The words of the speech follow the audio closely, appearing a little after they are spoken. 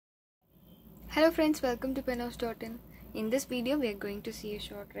Hello friends, welcome to penhouse.in. In this video, we are going to see a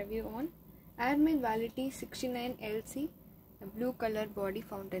short review on Airmail Wality 69LC, a blue color body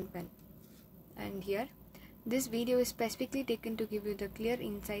fountain pen. And here, this video is specifically taken to give you the clear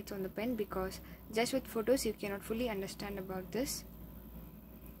insights on the pen because just with photos you cannot fully understand about this.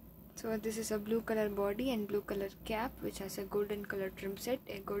 So this is a blue color body and blue color cap which has a golden color trim set,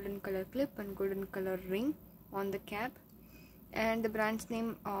 a golden color clip and golden color ring on the cap. And the brand's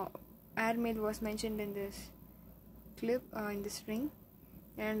name Airmail was mentioned in this clip, in this ring,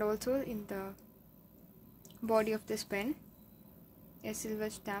 and also in the body of this pen, a silver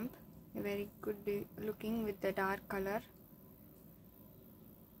stamp, a very good looking with the dark color.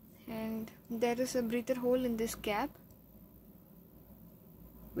 And there is a breather hole in this cap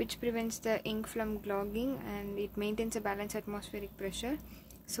which prevents the ink from clogging, and it maintains a balanced atmospheric pressure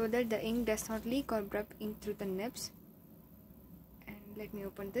so that the ink does not leak or rub ink through the nibs. And let me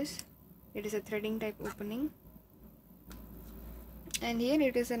open this. It is a threading type opening, and here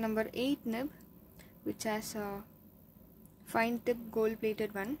it is a number 8 nib which has a fine tip gold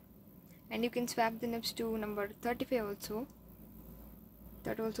plated one, and you can swap the nibs to number 35 also.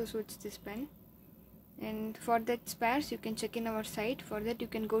 That also suits this pen. And for that spares you can check in our site. For that you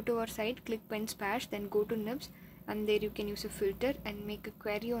can go to our site, click pen spares, then go to nibs, and there you can use a filter and make a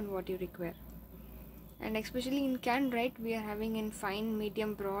query on what you require. And especially in can write, we are having in fine,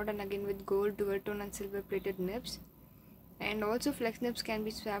 medium, broad, and again with gold, dual tone and silver plated nibs. And also flex nibs can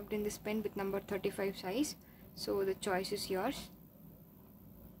be swapped in this pen with number 35 size, so the choice is yours.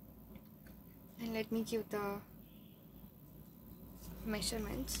 And let me give the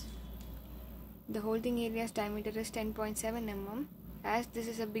measurements. The holding area's diameter is 10.7 mm. As this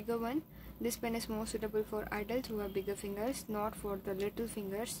is a bigger one, this pen is more suitable for adults who have bigger fingers, not for the little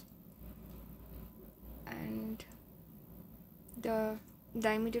fingers. And the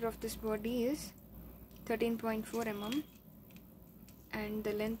diameter of this body is 13.4 mm, and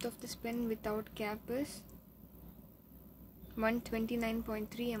the length of this pen without cap is 129.3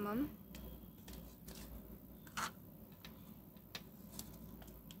 mm.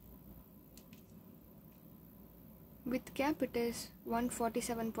 With cap it is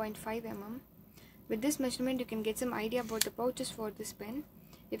 147.5 mm. With this measurement you can get some idea about the pouches for this pen.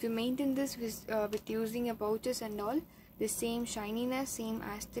 If you maintain this with using a pouches and all, the same shininess, same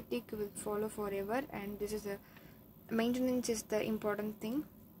aesthetic will follow forever, and this is a maintenance is the important thing.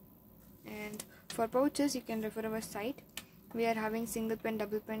 And for pouches you can refer our site. We are having single pen,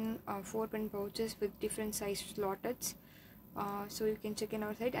 double pen, 4 pen pouches with different size slotteds, so you can check in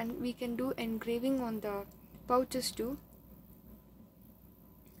our site, and we can do engraving on the pouches too.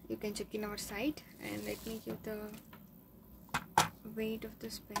 You can check in our site. And let me give the weight of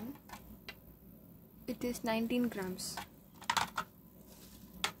this pen. It is 19 grams.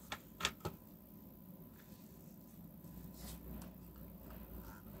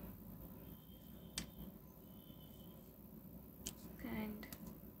 And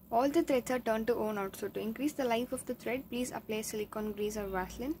all the threads are turned to on out. So to increase the life of the thread, please apply silicone grease or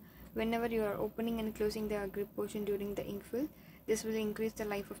Vaseline whenever you are opening and closing the grip portion during the ink fill. This will increase the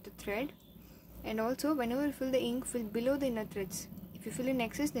life of the thread. And also whenever you fill the ink, fill below the inner threads. If you fill in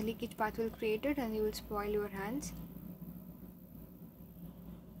excess, the leakage path will create it and you will spoil your hands.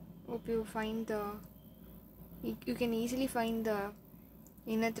 Hope you find you can easily find the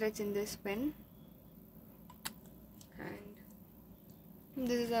inner threads in this pen. And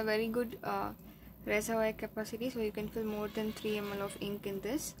this is a very good reservoir capacity, so you can fill more than 3 ml of ink in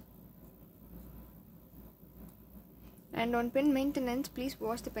this. And on pen maintenance, please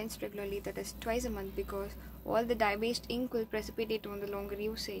wash the pens regularly, that is twice a month, because all the dye-based ink will precipitate on the longer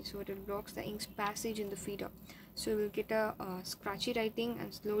usage, so it blocks the ink's passage in the feeder. So you will get a scratchy writing,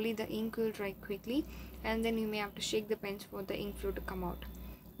 and slowly the ink will dry quickly, and then you may have to shake the pens for the ink flow to come out.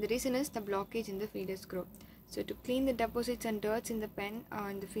 The reason is the blockage in the feeder's groove. So to clean the deposits and dirts in the pen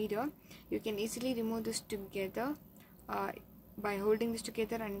in the feeder, you can easily remove this together by holding this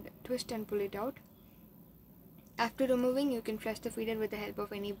together and twist and pull it out. After removing, you can flush the feeder with the help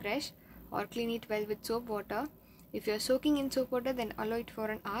of any brush or clean it well with soap water. If you are soaking in soap water, then allow it for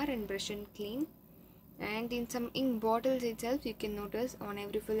an hour and brush and clean. And in some ink bottles itself, you can notice on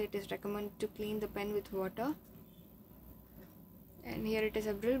every fill it is recommended to clean the pen with water. And here it is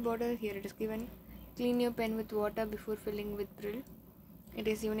a Brill bottle. Here it is given, clean your pen with water before filling with Brill. It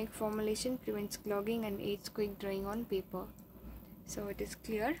is unique formulation, prevents clogging and aids quick drying on paper. So it is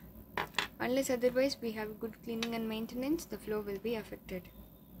clear. Unless otherwise we have good cleaning and maintenance, the flow will be affected.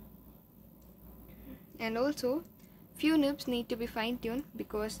 And also, few nibs need to be fine-tuned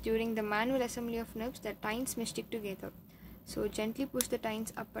because during the manual assembly of nibs, the tines may stick together. So gently push the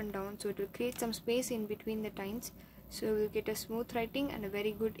tines up and down, so it will create some space in between the tines, so we will get a smooth writing and a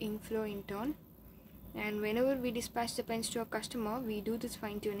very good ink flow in turn. And whenever we dispatch the pens to a customer, we do this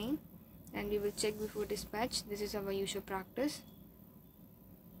fine tuning and we will check before dispatch. This is our usual practice.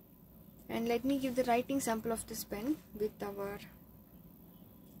 And let me give the writing sample of this pen with our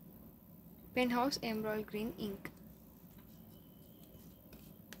Penhouse Emerald Green ink.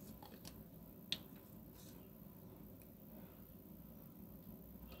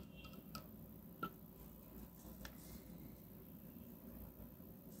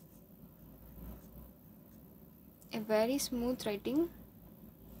 A very smooth writing.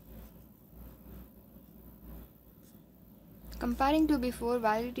 Comparing to before,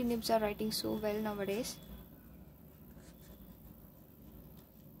 Wality nibs are writing so well nowadays.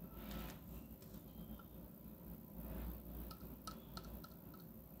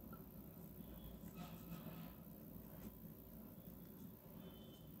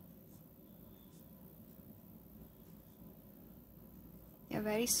 A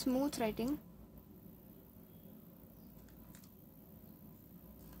very smooth writing.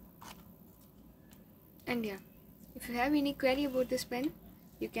 And yeah, if you have any query about this pen,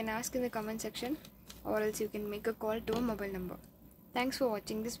 you can ask in the comment section, or else you can make a call to a mobile number. Thanks for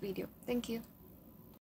watching this video. Thank you.